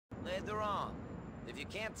Later on. If you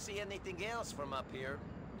can't see anything else from up here,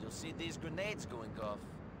 you'll see these grenades going off.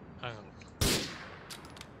 Hang on.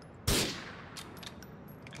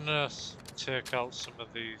 I'm gonna take out some of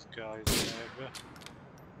these guys, maybe.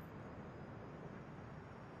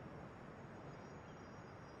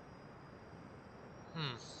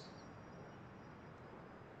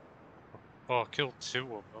 Oh, I killed 2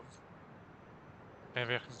 of them.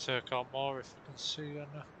 Maybe I can take out more if I can see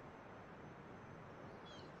any.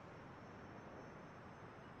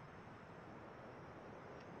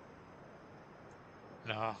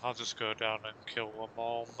 Nah, I'll just go down and kill them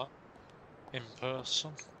all in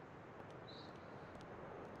person.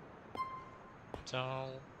 Down.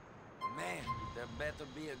 Man, there better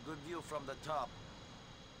be a good view from the top.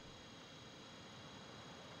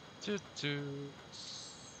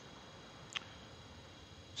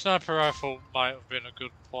 Sniper rifle might have been a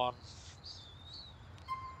good plan,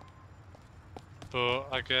 but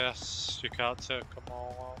I guess you can't take them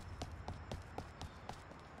all out.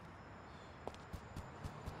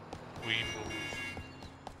 We move.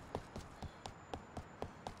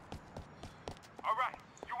 Alright,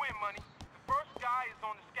 you win, Money. The first guy is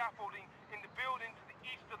on the scaffolding in the building to the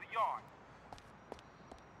east of the yard.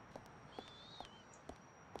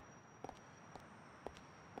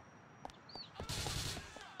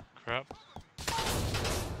 Crap.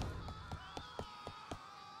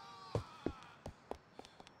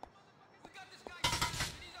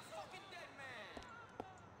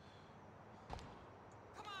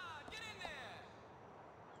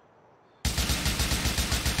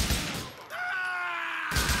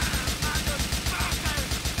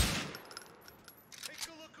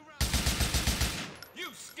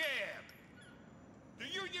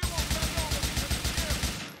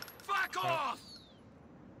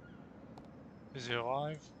 Is he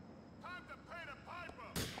alive? Time to pay the piper.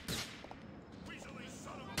 Weaselly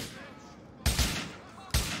son of a bitch.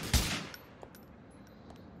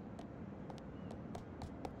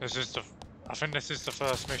 This is I think this is the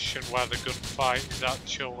first mission where the gunfight is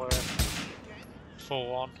actually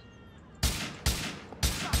full on.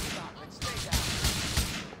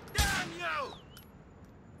 Damn you!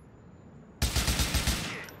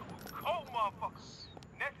 Cold motherfucker.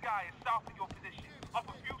 Next guy is south of your position. Up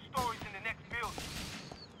a few stories in the next building.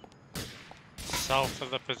 South of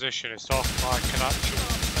the position, it's off like an actual.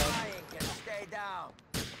 Flying can stay down.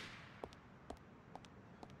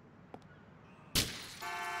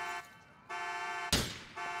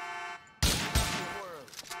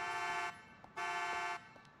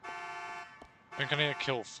 I think I need to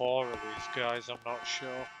kill 4 of these guys, I'm not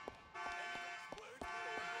sure.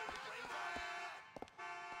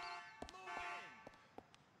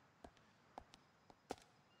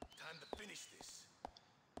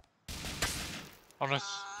 Honest.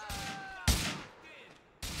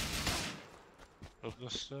 Up the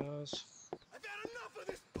stairs. I've had enough of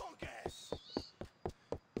this punk ass.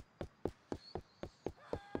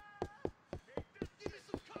 Give me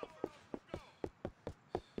some cover.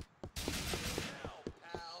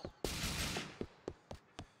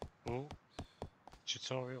 Oh,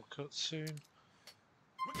 tutorial cutscene.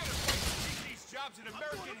 We're gonna fight to keep these jobs in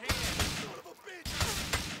American hands.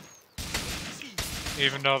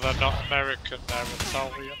 Even though they're not American, they're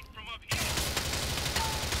Italian.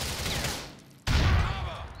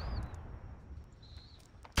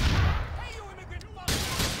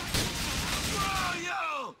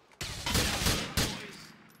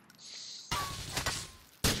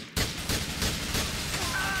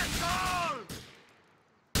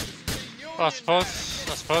 Well, I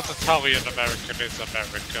suppose Italian American is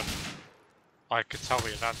American, like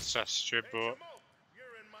Italian ancestry, but.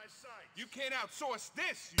 You can't outsource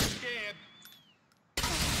this, you scared.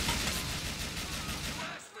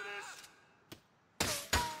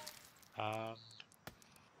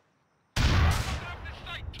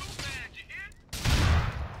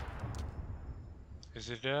 Is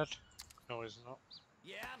he dead? No, he's not.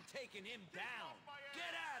 Yeah, I'm taking him down.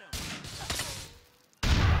 Get at him!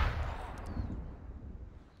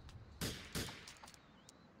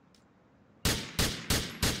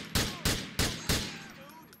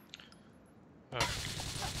 Oh,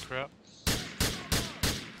 crap.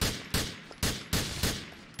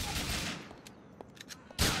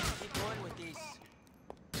 Keep going with these.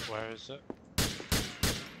 Where is it?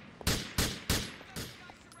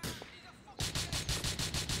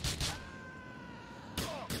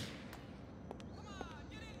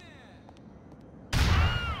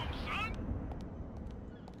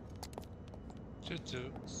 You took the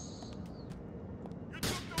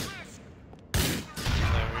risk.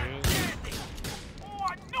 There he is. Oh,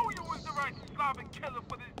 I knew you was the right Slavic killer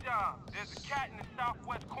for this job. There's a cat in the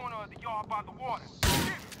southwest corner of car by the water.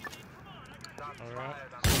 Alright.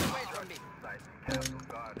 Away from me.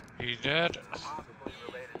 He dead. Don't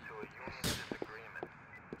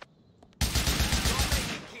make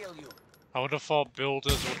me kill you. I would have thought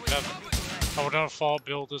builders would never. I would have thought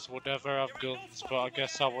builders would never have guns, but I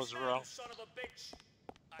guess I was wrong. Son of a bitch.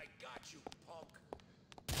 I got you, punk.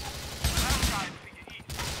 That guy to your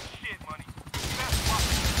east. Shit money. Best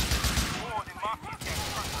weapon. More than mafia gets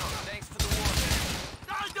crushed up. Thanks for the warning.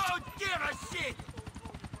 I don't give a shit.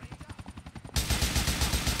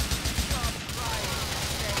 Stop crying.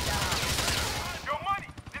 Stay down. Yo, money.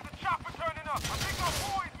 There's a chopper turning up. I think our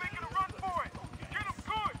boy is making a run for it. Get him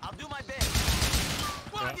good. I'll do my best.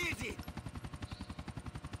 What is it?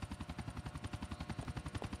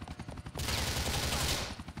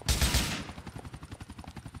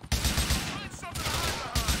 Find something to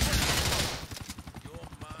hide behind. You're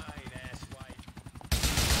mine, asswipe.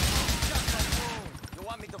 Just a wound. You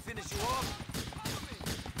want me to finish you off?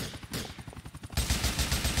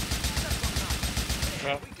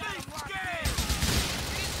 Yeah. We got him locked in.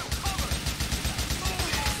 Need some cover.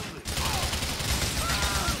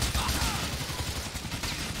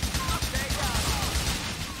 Stay down.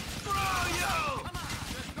 Throw you!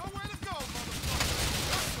 There's nowhere to go, motherfucker.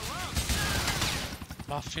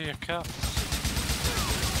 Mafia cats.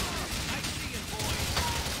 I see it, boys.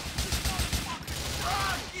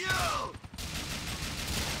 Fuck you!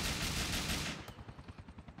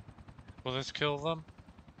 Will this kill them?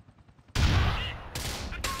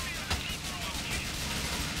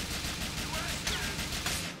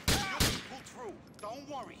 Pull through. Don't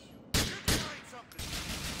worry. You're behind something.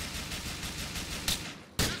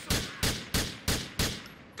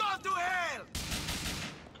 Go to hell!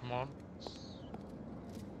 Come on.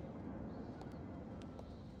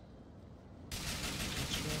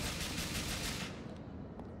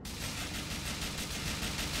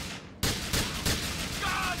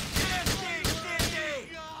 God damn thing,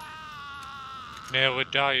 Diddy! Nearly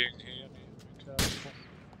dying here. Need to be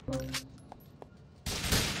careful.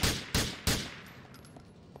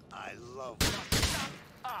 I love Shut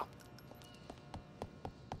up!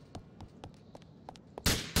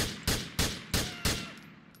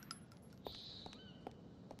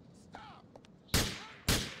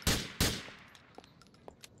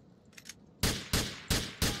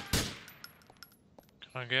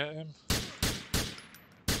 Can I get him?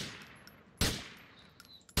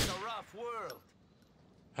 It's a rough world.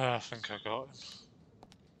 I think I got him.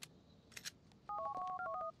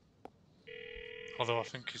 Although I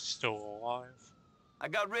think he's still alive. I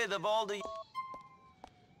got rid of all the...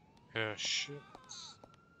 Yeah, shit.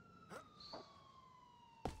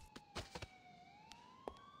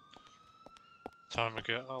 Time to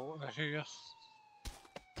get out of here.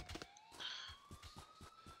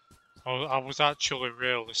 I was actually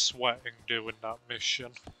really sweating doing that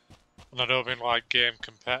mission. And I don't mean like game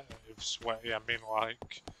competitive sweaty, I mean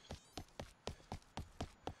like...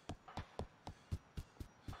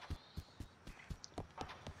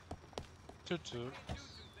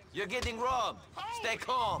 You're getting robbed. Stay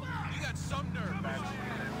calm. You got some nerve, man.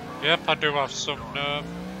 Yep, I do have some nerve.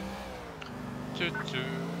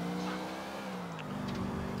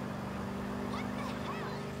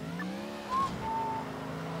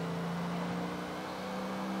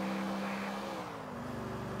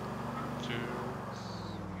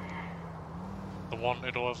 The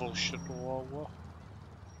wanted level should lower.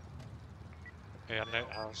 Yeah, and it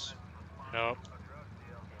has. Nope.